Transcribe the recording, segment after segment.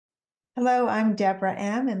Hello, I'm Deborah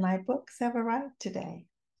M., and my books have arrived today.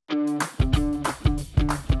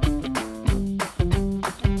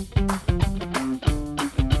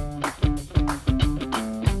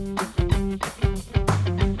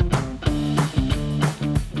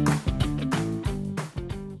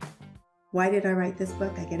 Why did I write this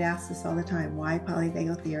book? I get asked this all the time. Why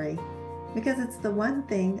polyvagal theory? Because it's the one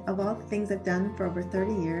thing of all the things I've done for over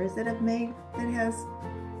 30 years that has made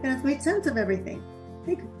sense of everything. I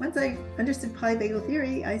think once I understood polyvagal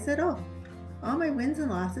theory, I said, oh, all my wins and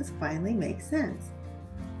losses finally make sense.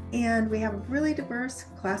 And we have a really diverse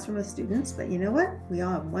classroom of students, but you know what? We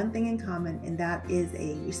all have one thing in common, and that is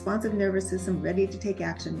a responsive nervous system ready to take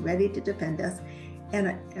action, ready to defend us.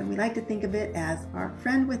 And we like to think of it as our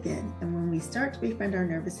friend within. And when we start to befriend our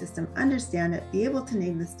nervous system, understand it, be able to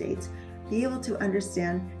name the states, be able to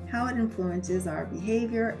understand how it influences our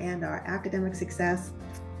behavior and our academic success,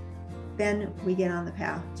 then we get on the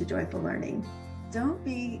path to joyful learning. Don't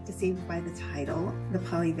be deceived by the title, the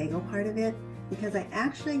polyvagal part of it, because I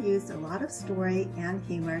actually used a lot of story and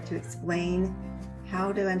humor to explain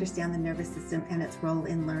how to understand the nervous system and its role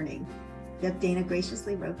in learning. Deb Dana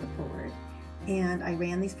graciously wrote the foreword, and I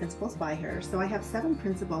ran these principles by her. So I have 7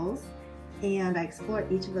 principles, and I explore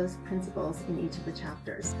each of those principles in each of the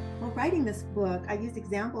chapters. While writing this book, I used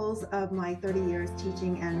examples of my 30 years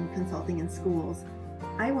teaching and consulting in schools.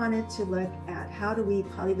 I wanted to look at how to weave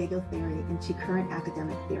polyvagal theory into current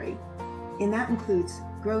academic theory. And that includes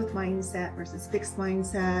growth mindset versus fixed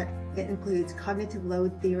mindset. It includes cognitive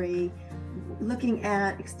load theory, looking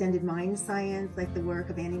at extended mind science, like the work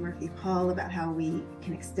of Annie Murphy-Paul about how we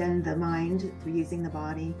can extend the mind through using the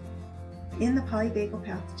body. In the Polyvagal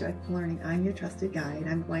Path to Joyful Learning, I'm your trusted guide.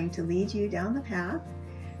 I'm going to lead you down the path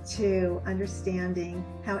to understanding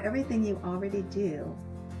how everything you already do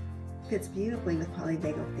fits beautifully with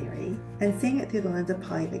polyvagal theory, and seeing it through the lens of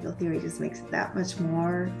polyvagal theory just makes it that much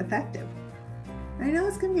more effective. I know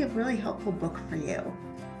it's going to be a really helpful book for you,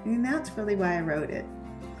 and that's really why I wrote it.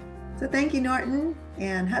 So thank you, Norton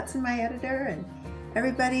and Hudson, my editor, and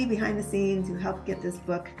everybody behind the scenes who helped get this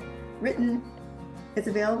book written. It's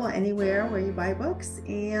available anywhere where you buy books,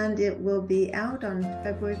 and it will be out on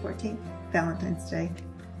February 14th, Valentine's Day.